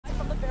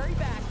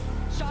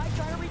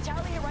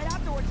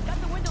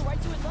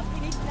to his left, he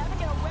needs to never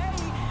get away.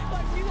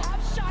 But you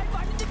have Shy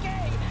finding the K.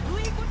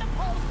 Leave with the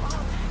pulse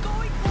bomb.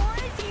 Going for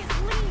it, he's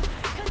Lee.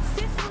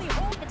 Consistently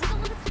holding. It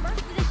doesn't look at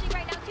first positioning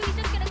right now, too. He's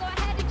just going to go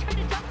ahead and try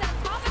to jump that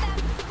on top of them.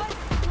 But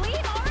Lee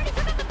already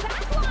took out the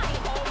back line.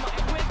 Oh my,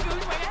 with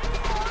Goose right and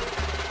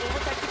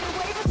Overtime to get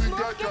away, but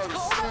Smoke gets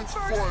called out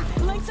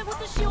first. Links it with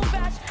the shield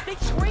bash. They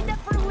trade that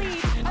for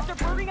lead. After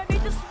Burning, I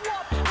made the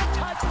swap and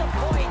touch the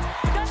point.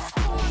 That's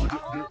strong.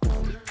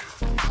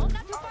 Oh,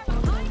 not too far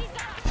behind. He's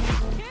got a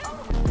kill.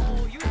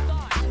 Oh, you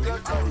thought.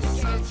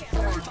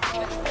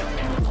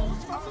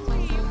 Pulse from the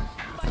lead.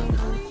 But he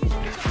leaves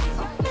and he's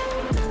got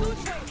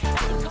Goose way.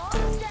 As he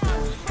calms down.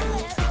 And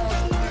the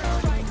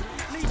strike.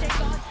 Lee takes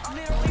on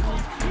literally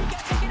one. He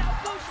gets taken out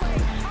Goose way.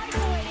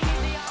 Isolating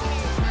in the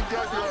army.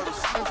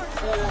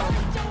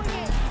 Doing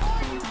it.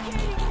 Are you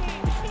kidding me?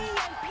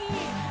 EMP.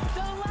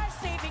 The last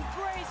saving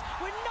grace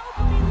when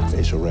nobody left.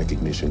 Facial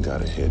recognition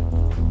got a hit.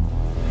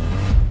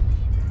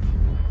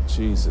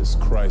 Jesus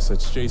Christ,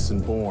 that's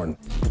Jason Bourne.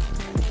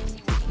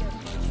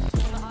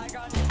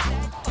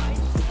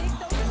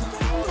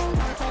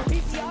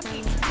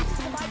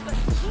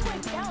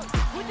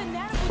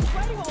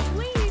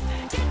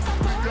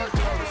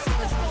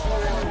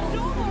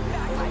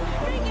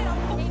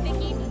 Hey,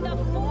 Vicky, the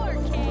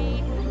 4K.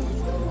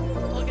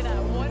 Look at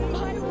that, one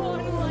by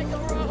one, like a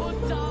row of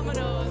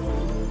dominoes.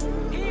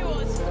 He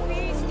was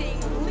feasting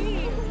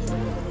Lee.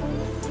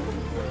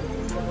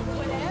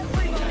 Put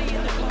everybody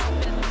in the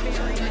coffin at the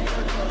very end.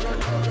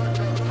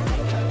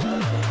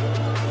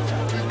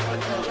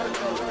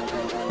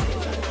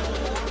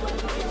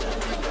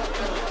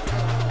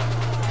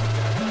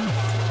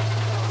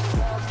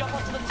 Jump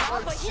up to the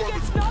top, but he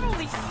gets not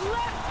only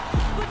slept,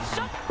 but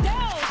shut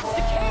down.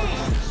 The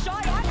cage,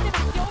 Shy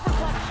activates the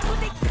overclock, but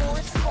they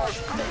force Spark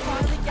to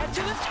finally get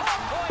to the top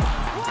point.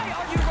 Why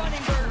are you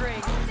running,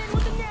 Birdring? Then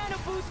with the nano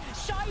boost,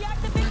 Shy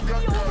activates the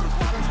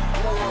overclock.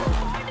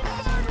 Finding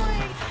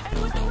Birdring, and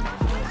with the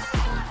round win,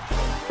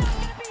 it's not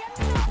gonna be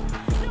enough.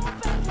 No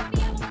better.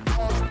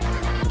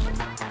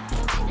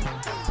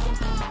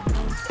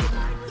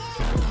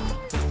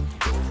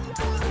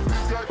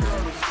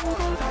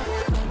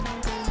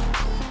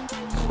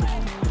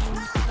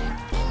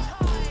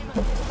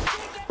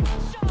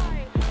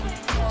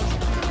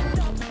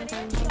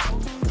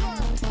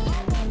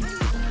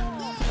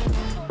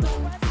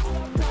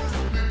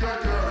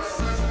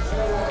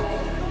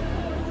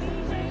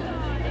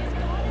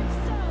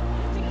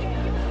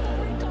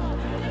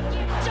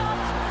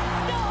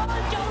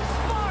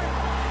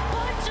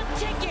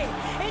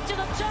 Into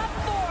the top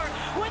four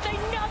with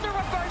another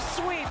reverse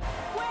sweep.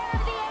 Where are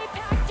the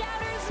APAC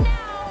doubters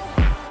now?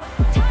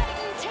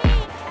 Titan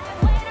team,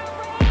 Atlanta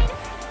Rain.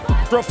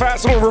 Real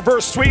fast little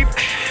reverse sweep. I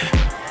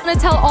want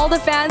to tell all the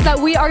fans that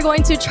we are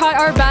going to try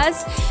our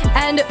best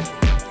and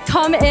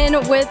come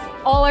in with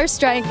all our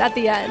strength at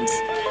the end.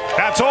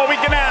 That's all we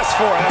can ask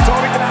for. That's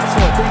all we can ask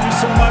for. Thank you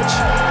so much.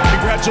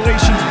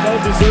 Congratulations, well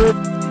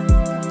deserved.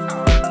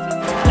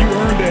 You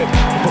earned it.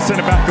 We'll send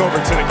it back over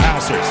to the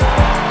casters.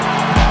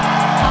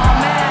 Oh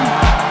man.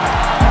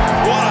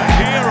 What a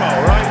hero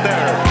right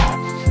there.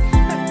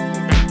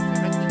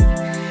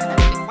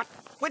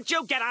 Would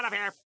you get out of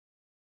here?